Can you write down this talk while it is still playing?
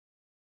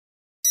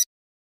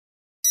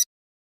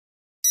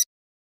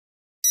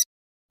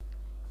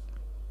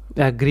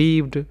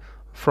aggrieved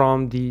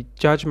from the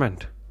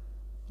judgment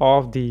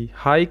of the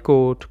High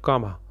Court,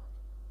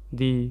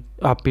 the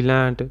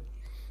appellant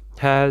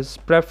has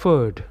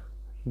preferred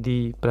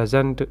the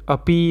present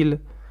appeal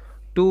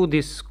to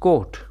this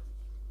court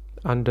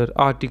under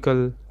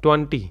Article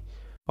 20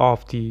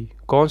 of the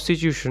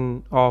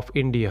Constitution of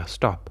India.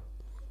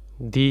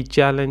 The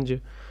challenge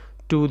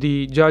to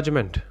the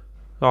judgment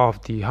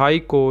of the High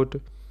Court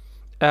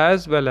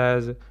as well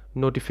as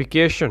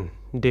notification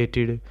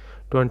dated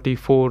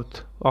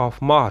 24th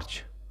of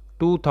March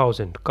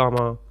 2000,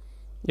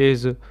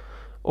 is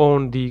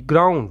on the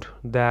ground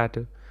that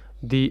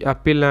the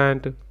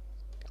appellant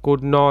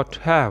could not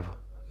have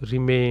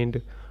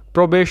remained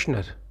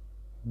probationer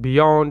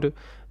beyond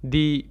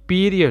the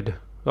period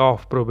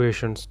of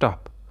probation.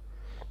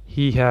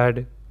 He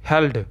had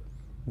held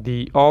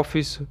the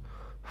office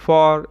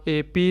for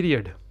a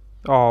period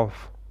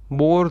of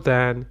more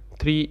than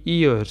 3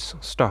 years.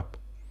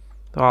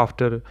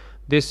 After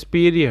this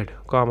period,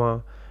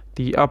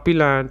 the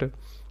appellant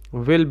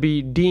will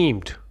be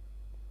deemed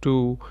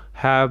to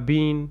have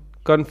been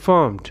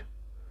confirmed,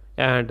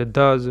 and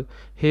thus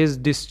his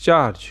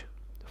discharge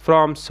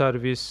from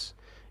service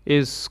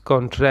is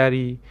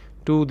contrary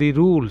to the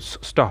rules.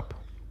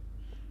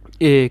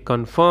 A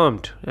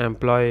confirmed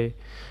employee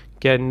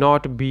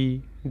cannot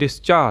be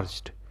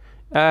discharged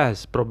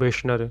as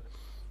probationer,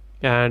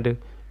 and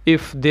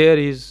if there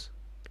is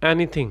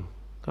anything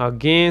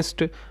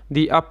against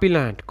the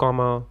appellant,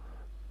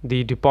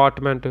 the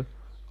department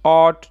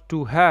ought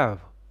to have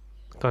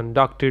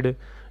conducted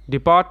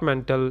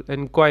departmental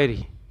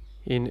inquiry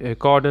in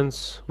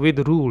accordance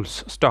with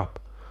rules.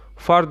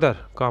 Further,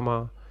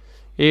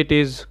 it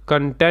is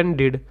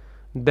contended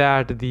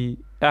that the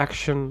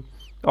action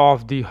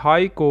of the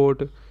High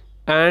Court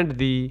and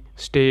the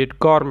state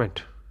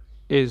government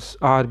is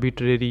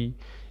arbitrary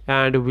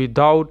and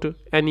without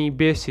any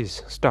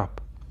basis.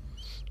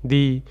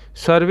 The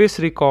service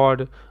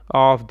record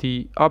of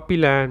the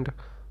appellant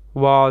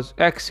was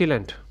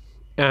excellent,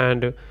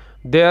 and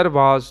there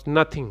was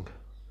nothing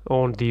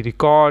on the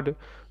record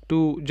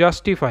to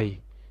justify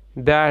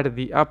that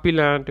the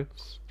appellant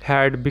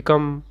had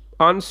become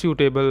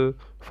unsuitable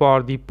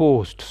for the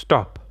post.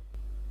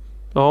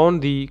 On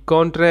the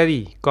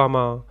contrary,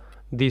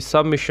 the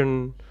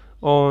submission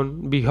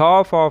on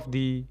behalf of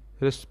the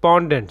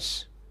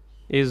respondents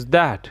is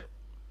that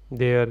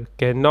there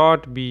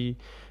cannot be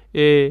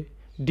a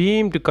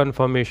deemed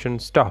confirmation.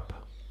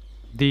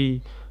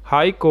 The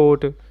High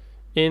Court,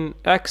 in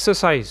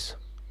exercise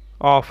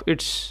of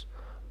its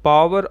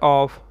power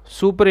of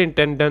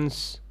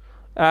superintendence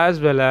as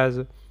well as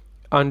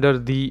under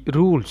the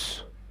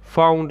rules,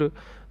 found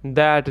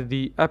that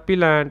the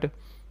appellant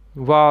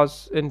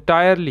was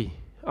entirely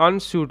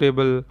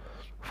unsuitable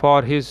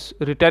for his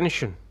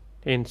retention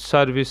in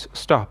service.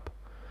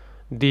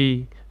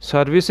 The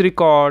service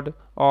record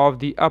of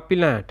the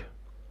appellant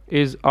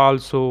is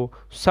also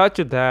such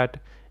that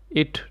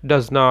it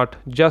does not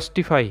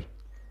justify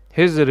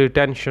his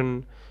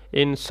retention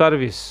in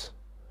service,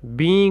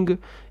 being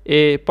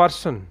a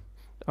person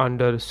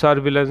under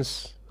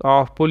surveillance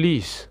of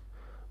police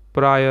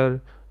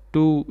prior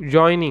to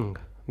joining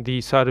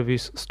the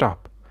service.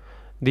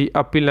 The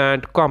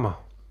appellant,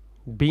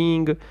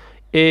 being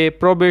a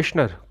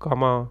probationer,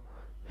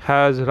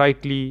 has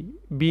rightly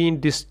been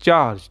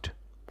discharged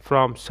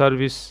from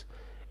service,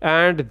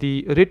 and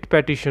the writ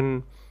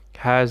petition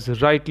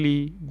has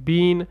rightly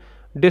been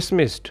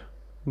dismissed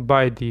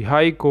by the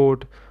High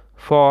Court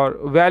for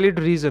valid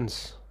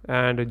reasons,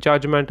 and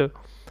judgment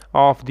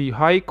of the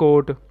High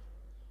Court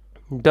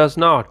does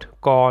not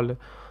call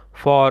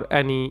for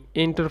any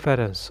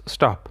interference.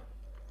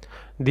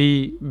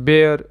 The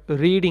bare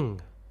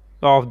reading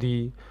of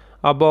the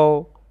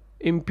above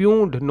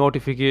impugned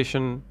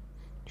notification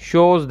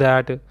shows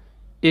that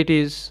it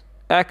is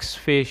ex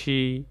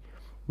facie,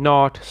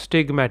 not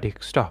stigmatic.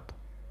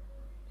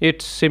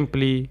 It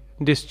simply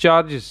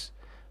discharges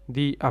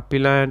the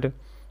appellant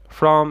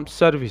from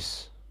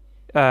service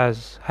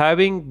as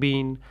having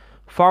been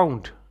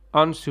found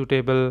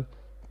unsuitable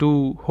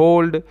to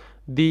hold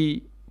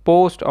the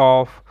post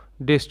of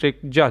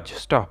district judge.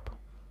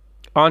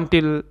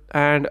 Until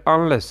and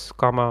unless,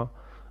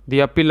 the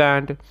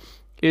appellant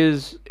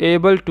is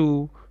able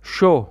to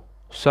show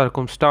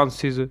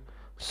circumstances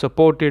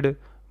supported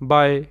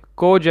by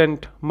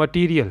cogent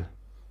material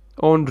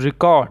on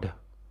record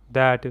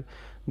that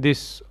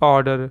this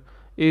order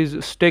is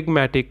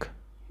stigmatic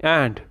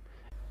and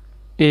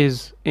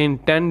is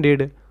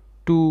intended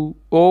to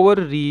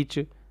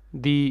overreach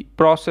the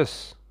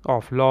process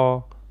of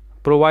law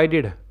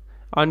provided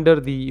under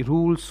the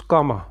rules,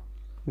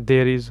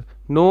 there is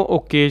no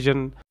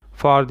occasion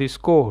for this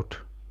court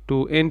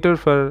to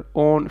interfere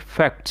on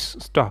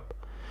facts.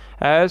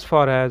 As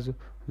far as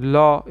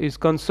law is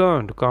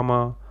concerned,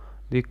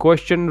 the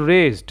question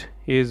raised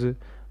is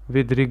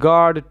with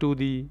regard to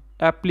the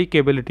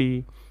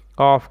applicability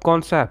of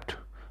concept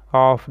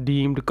of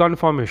deemed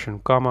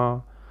confirmation,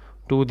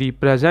 to the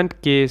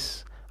present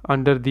case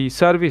under the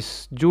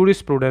service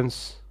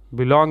jurisprudence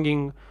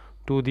belonging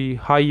to the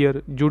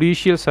higher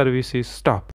judicial services.